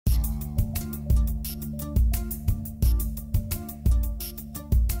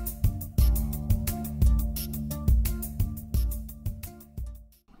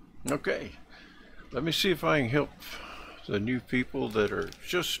Okay, let me see if I can help the new people that are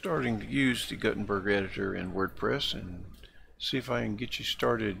just starting to use the Gutenberg Editor in WordPress, and see if I can get you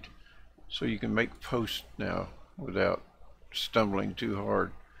started so you can make posts now without stumbling too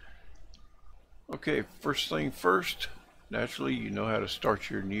hard. Okay, first thing first, naturally you know how to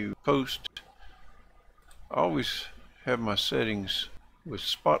start your new post. I always have my settings with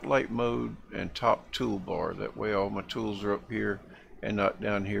spotlight mode and top toolbar. That way all my tools are up here and not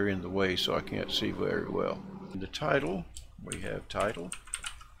down here in the way, so I can't see very well. In the title, we have title,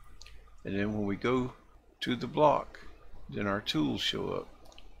 and then when we go to the block, then our tools show up.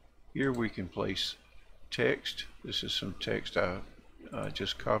 Here we can place text. This is some text I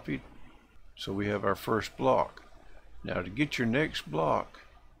just copied. So we have our first block. Now to get your next block,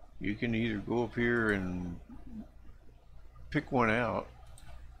 you can either go up here and pick one out,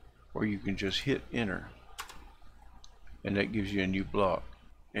 or you can just hit enter, and that gives you a new block.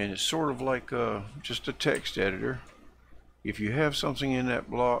 And it's sort of like just a text editor. If you have something in that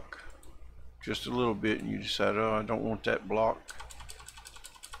block just a little bit and you decide, oh, I don't want that block,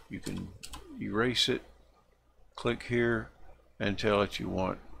 you can erase it, click here, and tell it you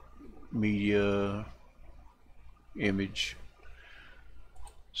want media, image.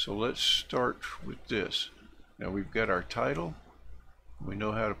 So let's start with this. Now we've got our title. We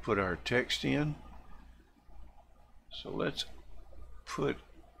know how to put our text in. So let's put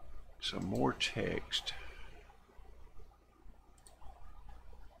some more text.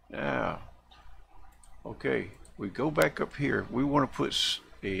 Now, okay, we go back up here. We want to put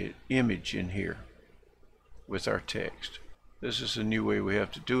an image in here with our text. This is a new way we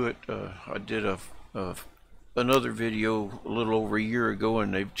have to do it. I did another video a little over a year ago,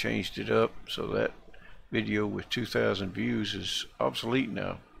 and they've changed it up, so that video with 2,000 views is obsolete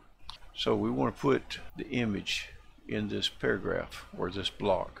now. So we want to put the image in this paragraph or this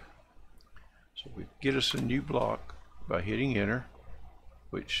block. So we get us a new block by hitting enter,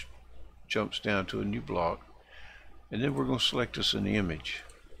 which jumps down to a new block, and then we're going to select us an image.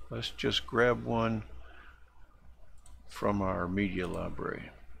 Let's just grab one from our media library.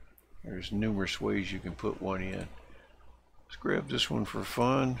 There's numerous ways you can put one in. Let's grab this one for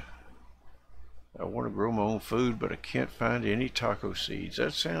fun. I want to grow my own food, but I can't find any taco seeds.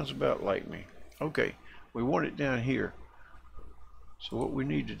 That sounds about like me. Okay, we want it down here. So what we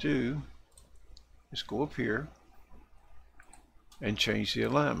need to do is go up here and change the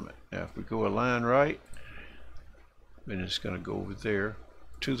alignment. Now if we go align right, then it's going to go over there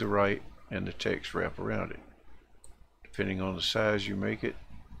to the right and the text wrap around it. Depending on the size you make it,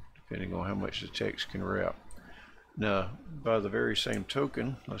 depending on how much the text can wrap. Now by the very same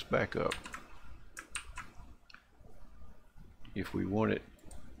token, let's back up. If we want it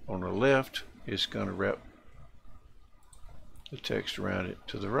on the left, it's going to wrap the text around it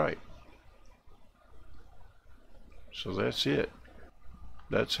to the right. So that's it.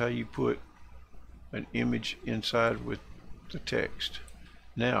 That's how you put an image inside with the text.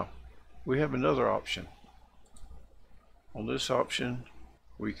 Now we have another option. On this option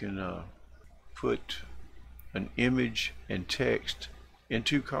we can put an image and text in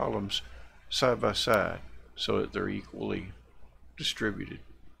two columns side by side so that they're equally distributed.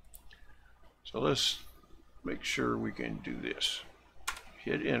 So let's make sure we can do this.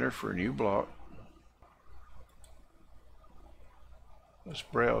 Hit enter for a new block. Let's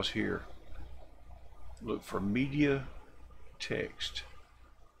browse here. Look for media text.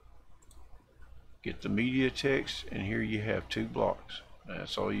 Get the media text, and here you have two blocks.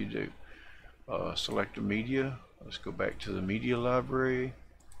 That's all you do. Select a media. Let's go back to the media library.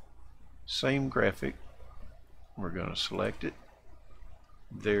 Same graphic. We're going to select it.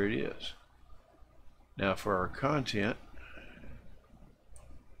 There it is. Now for our content,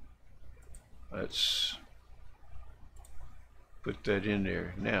 let's put that in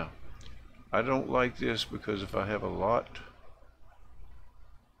there. Now I don't like this because if I have a lot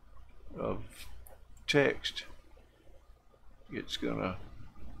of text, it's gonna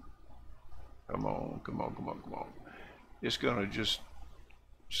come on, it's gonna just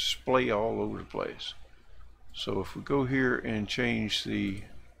splay all over the place. So if we go here and change the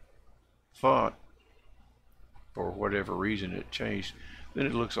font, for whatever reason it changed, then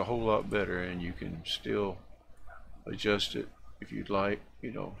it looks a whole lot better, and you can still adjust it if you'd like,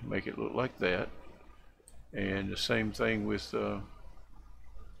 you know, make it look like that. And the same thing with if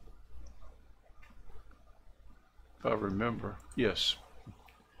I remember, yes,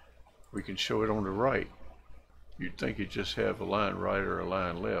 we can show it on the right. You'd think it just have a line right or a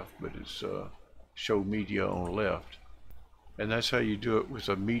line left, but it's show media on the left. And that's how you do it with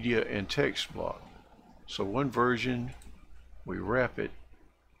a media and text block. So one version, we wrap it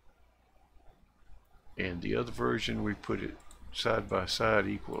and the other version we put it side by side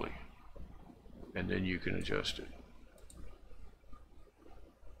equally, and then you can adjust it.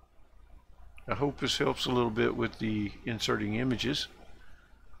 I hope this helps a little bit with the inserting images.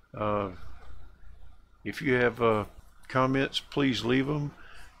 If you have comments, please leave them.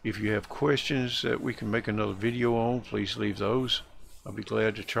 If you have questions that we can make another video on, please leave those. I'll be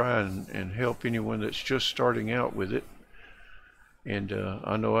glad to try and help anyone that's just starting out with it. And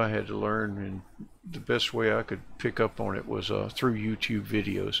I know I had to learn, and the best way I could pick up on it was through YouTube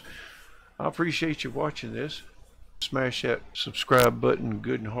videos. I appreciate you watching this. Smash that subscribe button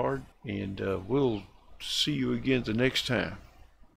good and hard, and we'll see you again the next time.